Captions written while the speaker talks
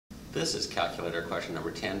This is calculator question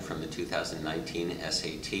number 10 from the 2019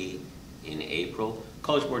 SAT in April.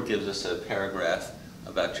 College Board gives us a paragraph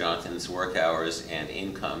about Jonathan's work hours and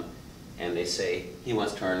income, and they say he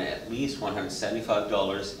wants to earn at least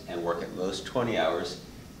 $175 and work at most 20 hours.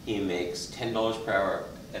 He makes $10 per hour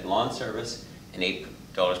at lawn service and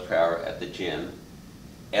 $8 per hour at the gym.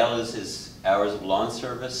 L is his hours of lawn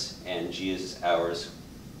service and G is his hours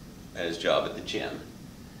at his job at the gym.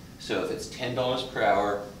 So if it's $10 per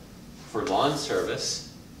hour for lawn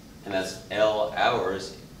service, and that's L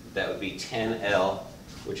hours, that would be 10L,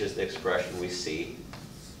 which is the expression we see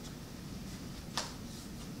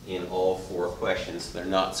in all four questions. They're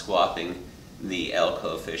not swapping the L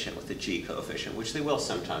coefficient with the G coefficient, which they will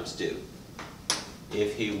sometimes do.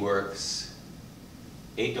 If he earns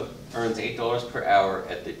 $8 per hour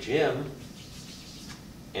at the gym,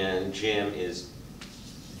 and gym is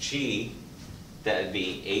G, that would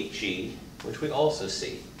be 8G, which we also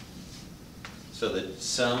see. So the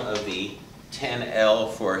sum of the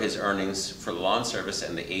 10L for his earnings for lawn service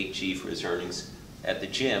and the 8G for his earnings at the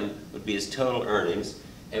gym would be his total earnings,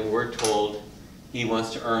 and we're told he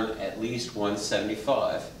wants to earn at least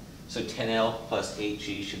 175. So 10L plus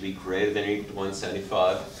 8G should be greater than or equal to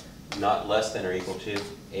 175, not less than or equal to.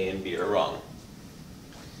 A and B are wrong.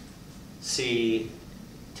 C,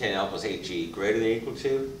 10L plus 8G greater than or equal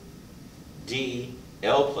to. D,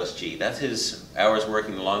 L plus G, that's his hours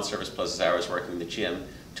working the lawn service plus his hours working the gym.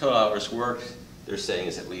 Total hours worked, they're saying,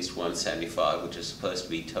 is at least 175, which is supposed to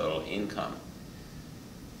be total income.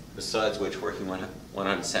 Besides which, working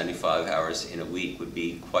 175 hours in a week would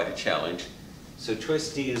be quite a challenge. So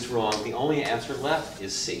choice D is wrong. The only answer left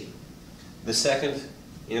is C. The second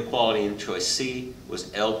inequality in choice C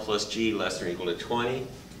was L plus G less than or equal to 20,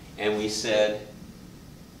 and we said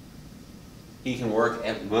he can work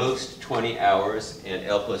at most 20 hours, and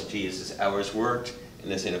L plus G is his hours worked,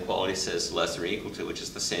 and this inequality says less than or equal to, which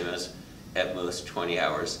is the same as at most 20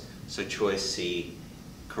 hours. So choice C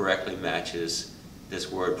correctly matches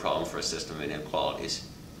this word problem for a system of inequalities.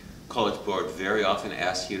 College Board very often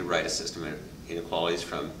asks you to write a system of inequalities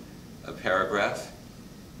from a paragraph,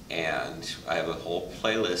 and I have a whole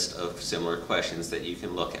playlist of similar questions that you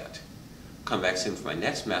can look at. Come back soon for my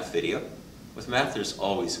next math video. With math, there's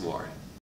always more.